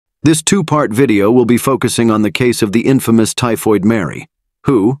This two-part video will be focusing on the case of the infamous Typhoid Mary,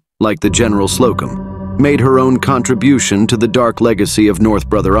 who, like the General Slocum, made her own contribution to the dark legacy of North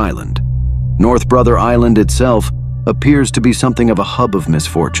Brother Island. North Brother Island itself appears to be something of a hub of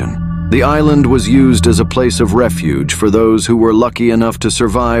misfortune. The island was used as a place of refuge for those who were lucky enough to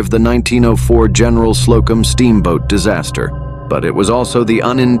survive the 1904 General Slocum steamboat disaster, but it was also the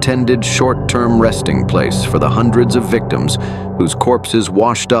unintended short-term resting place for the hundreds of victims whose corpses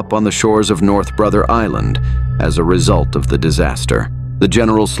washed up on the shores of North Brother Island as a result of the disaster. The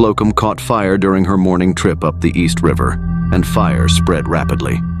General Slocum caught fire during her morning trip up the East River, and fire spread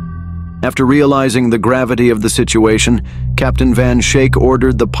rapidly. After realizing the gravity of the situation, Captain Van Schaik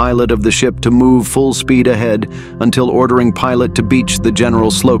ordered the pilot of the ship to move full speed ahead until ordering pilot to beach the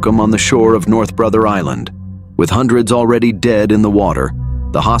General Slocum on the shore of North Brother Island. With hundreds already dead in the water,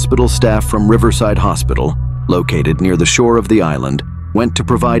 the hospital staff from Riverside Hospital, located near the shore of the island, went to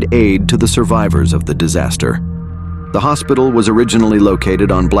provide aid to the survivors of the disaster. The hospital was originally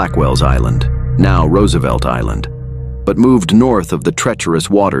located on Blackwell's Island, now Roosevelt Island, but moved north of the treacherous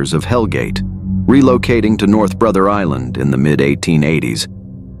waters of Hellgate, relocating to North Brother Island in the mid-1880s.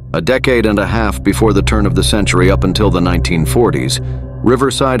 A decade and a half before the turn of the century up until the 1940s,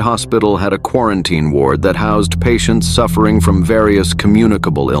 Riverside Hospital had a quarantine ward that housed patients suffering from various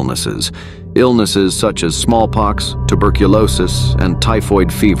communicable illnesses such as smallpox, tuberculosis, and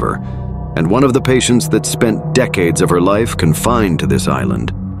typhoid fever. And one of the patients that spent decades of her life confined to this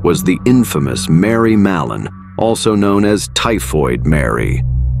island was the infamous Mary Mallon, also known as Typhoid Mary.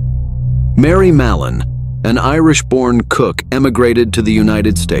 Mary Mallon, an Irish-born cook, emigrated to the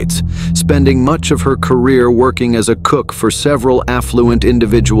United States, spending much of her career working as a cook for several affluent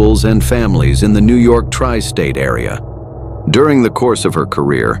individuals and families in the New York tri-state area. During the course of her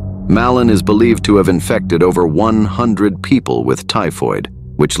career, Mallon is believed to have infected over 100 people with typhoid,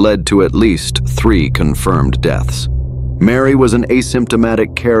 which led to at least 3 confirmed deaths. Mary was an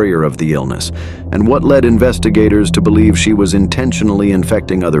asymptomatic carrier of the illness, and what led investigators to believe she was intentionally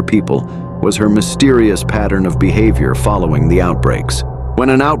infecting other people was her mysterious pattern of behavior following the outbreaks.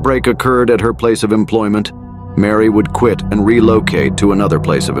 When an outbreak occurred at her place of employment, Mary would quit and relocate to another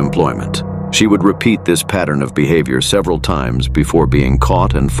place of employment. She would repeat this pattern of behavior several times before being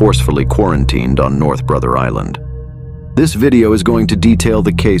caught and forcefully quarantined on North Brother Island. This video is going to detail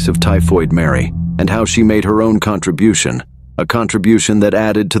the case of Typhoid Mary and how she made her own contribution, a contribution that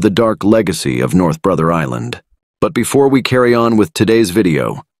added to the dark legacy of North Brother Island. But before we carry on with today's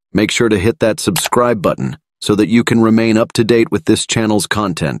video, make sure to hit that subscribe button so that you can remain up to date with this channel's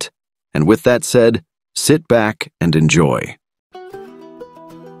content. And with that said, sit back and enjoy.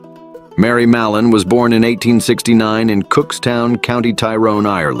 Mary Mallon was born in 1869 in Cookstown, County Tyrone,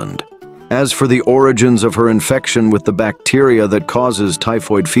 Ireland. As for the origins of her infection with the bacteria that causes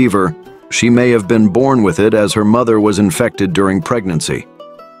typhoid fever, she may have been born with it as her mother was infected during pregnancy.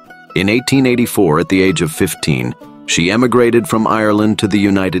 In 1884, at the age of 15, she emigrated from Ireland to the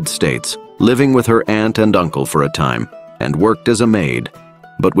United States, living with her aunt and uncle for a time, and worked as a maid.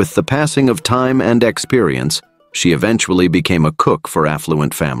 But with the passing of time and experience, she eventually became a cook for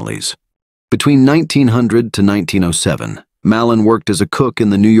affluent families. Between 1900 to 1907, Mallon worked as a cook in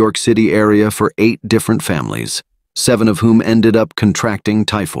the New York City area for 8 different families, 7 of whom ended up contracting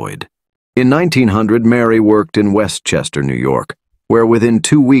typhoid. In 1900, Mary worked in Westchester, New York, where within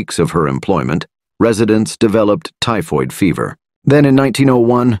 2 weeks of her employment, residents developed typhoid fever. Then in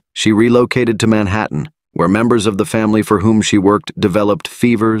 1901, she relocated to Manhattan, where members of the family for whom she worked developed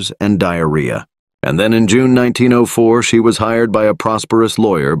fevers and diarrhea. And then in June 1904, she was hired by a prosperous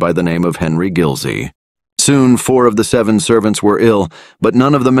lawyer by the name of Henry Gilsey. Soon, 4 of the 7 servants were ill, but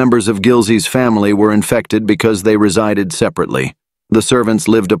none of the members of Gilsey's family were infected because they resided separately. The servants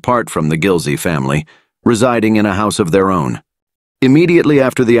lived apart from the Gilsey family, residing in a house of their own. Immediately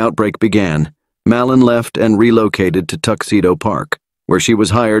after the outbreak began, Mallon left and relocated to Tuxedo Park, where she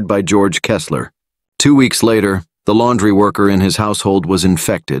was hired by George Kessler. 2 weeks later, the laundry worker in his household was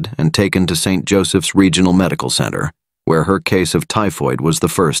infected and taken to St. Joseph's Regional Medical Center, where her case of typhoid was the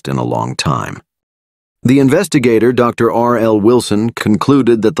first in a long time. The investigator, Dr. R.L. Wilson,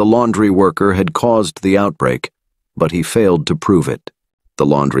 concluded that the laundry worker had caused the outbreak, but he failed to prove it. The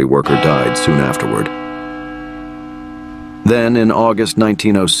laundry worker died soon afterward. Then, in August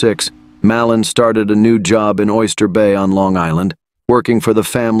 1906, Mallon started a new job in Oyster Bay on Long Island, working for the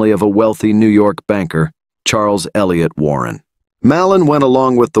family of a wealthy New York banker, Charles Eliot Warren. Mallon went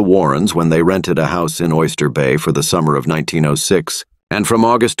along with the Warrens when they rented a house in Oyster Bay for the summer of 1906, and from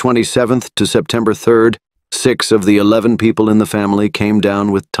August 27th to September 3rd, 6 of the 11 people in the family came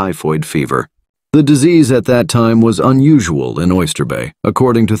down with typhoid fever. The disease at that time was unusual in Oyster Bay,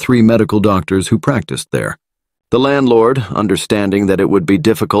 according to 3 medical doctors who practiced there. The landlord, understanding that it would be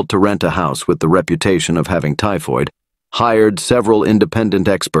difficult to rent a house with the reputation of having typhoid, hired several independent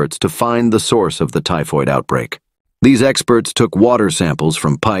experts to find the source of the typhoid outbreak. These experts took water samples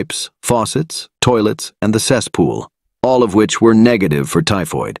from pipes, faucets, toilets, and the cesspool, all of which were negative for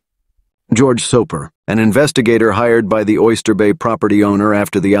typhoid. George Soper, an investigator hired by the Oyster Bay property owner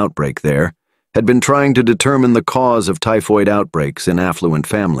after the outbreak there, had been trying to determine the cause of typhoid outbreaks in affluent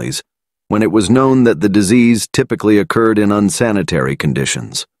families, when it was known that the disease typically occurred in unsanitary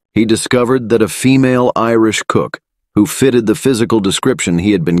conditions. He discovered that a female Irish cook, who fitted the physical description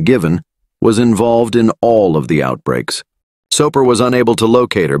he had been given, was involved in all of the outbreaks. Soper was unable to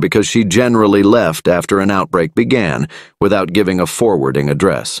locate her because she generally left after an outbreak began, without giving a forwarding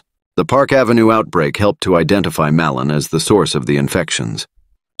address. The Park Avenue outbreak helped to identify Mallon as the source of the infections.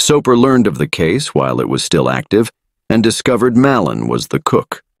 Soper learned of the case while it was still active, and discovered Mallon was the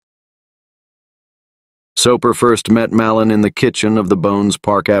cook. Soper first met Mallon in the kitchen of the Bones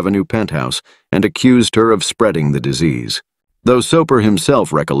Park Avenue penthouse and accused her of spreading the disease. Though Soper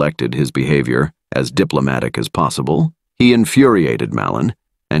himself recollected his behavior as diplomatic as possible, he infuriated Mallon,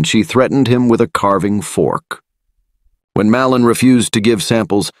 and she threatened him with a carving fork. When Mallon refused to give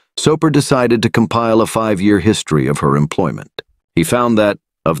samples, Soper decided to compile a 5-year history of her employment. He found that,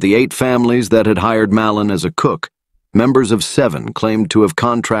 of the 8 families that had hired Mallon as a cook, members of 7 claimed to have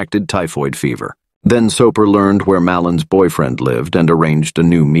contracted typhoid fever. Then Soper learned where Mallon's boyfriend lived and arranged a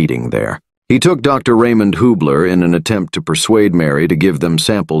new meeting there. He took Dr. Raymond Hubler in an attempt to persuade Mary to give them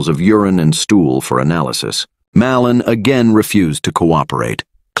samples of urine and stool for analysis. Mallon again refused to cooperate,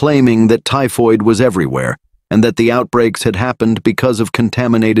 claiming that typhoid was everywhere and that the outbreaks had happened because of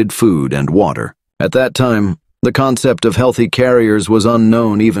contaminated food and water. At that time, the concept of healthy carriers was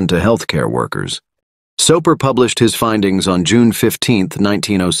unknown even to healthcare workers. Soper published his findings on June 15,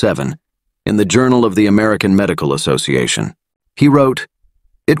 1907, in the Journal of the American Medical Association. He wrote,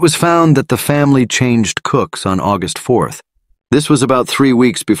 "It was found that the family changed cooks on August 4th. This was about 3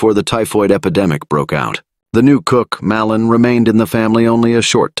 weeks before the typhoid epidemic broke out. The new cook, Mallon, remained in the family only a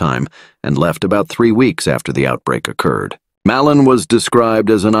short time and left about 3 weeks after the outbreak occurred. Mallon was described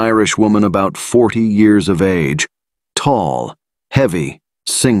as an Irish woman about 40 years of age, tall, heavy,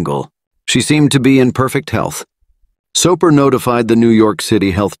 single. She seemed to be in perfect health." Soper notified the New York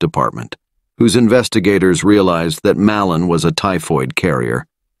City Health Department, whose investigators realized that Mallon was a typhoid carrier.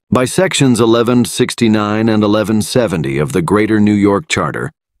 By sections 1169 and 1170 of the Greater New York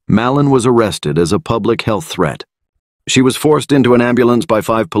Charter, Mallon was arrested as a public health threat. She was forced into an ambulance by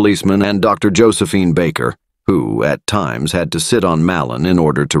 5 policemen and Dr. Josephine Baker, who, at times, had to sit on Mallon in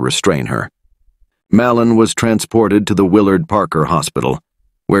order to restrain her. Mallon was transported to the Willard Parker Hospital,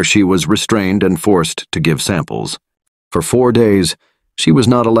 where she was restrained and forced to give samples. For 4 days, she was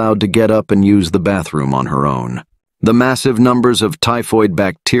not allowed to get up and use the bathroom on her own. The massive numbers of typhoid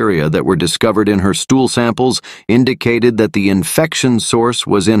bacteria that were discovered in her stool samples indicated that the infection source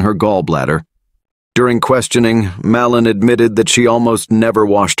was in her gallbladder. During questioning, Mallon admitted that she almost never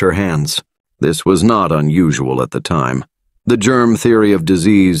washed her hands. This was not unusual at the time. The germ theory of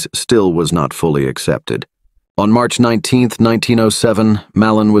disease still was not fully accepted. On March 19, 1907,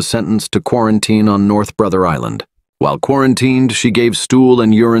 Mallon was sentenced to quarantine on North Brother Island. While quarantined, she gave stool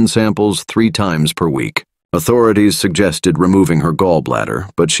and urine samples 3 times per week. Authorities suggested removing her gallbladder,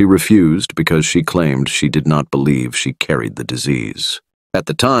 but she refused because she claimed she did not believe she carried the disease. At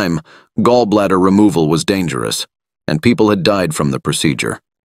the time, gallbladder removal was dangerous, and people had died from the procedure.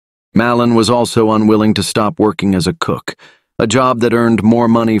 Mallon was also unwilling to stop working as a cook, a job that earned more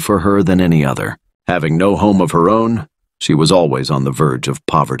money for her than any other. Having no home of her own, she was always on the verge of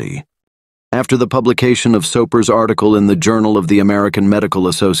poverty. After the publication of Soper's article in the Journal of the American Medical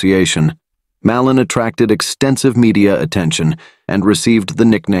Association, Mallon attracted extensive media attention and received the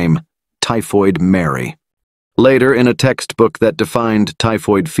nickname Typhoid Mary. Later, in a textbook that defined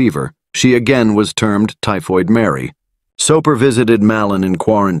typhoid fever, she again was termed Typhoid Mary. Soper visited Mallon in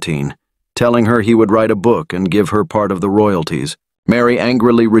quarantine, telling her he would write a book and give her part of the royalties. Mary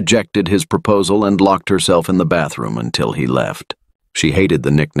angrily rejected his proposal and locked herself in the bathroom until he left. She hated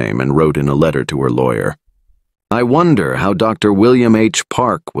the nickname and wrote in a letter to her lawyer, "I wonder how Dr. William H.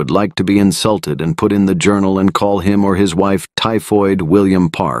 Park would like to be insulted and put in the journal and call him or his wife Typhoid William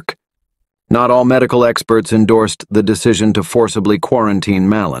Park." Not all medical experts endorsed the decision to forcibly quarantine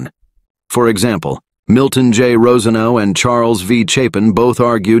Mallon. For example, Milton J. Rosenow and Charles V. Chapin both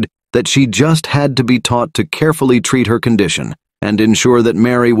argued that she just had to be taught to carefully treat her condition and ensure that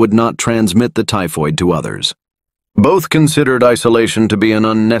Mary would not transmit the typhoid to others. Both considered isolation to be an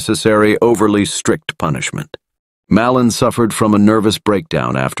unnecessary, overly strict punishment. Malin suffered from a nervous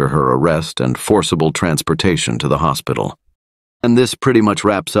breakdown after her arrest and forcible transportation to the hospital. And this pretty much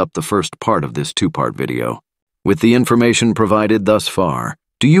wraps up the first part of this two-part video. With the information provided thus far,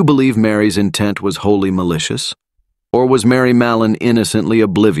 do you believe Mary's intent was wholly malicious? Or was Mary Malin innocently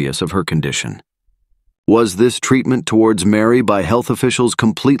oblivious of her condition? Was this treatment towards Mary by health officials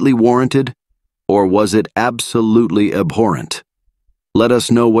completely warranted? Or was it absolutely abhorrent? Let us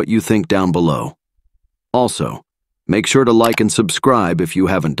know what you think down below. Also, make sure to like and subscribe if you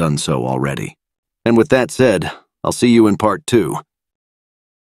haven't done so already. And with that said, I'll see you in part 2.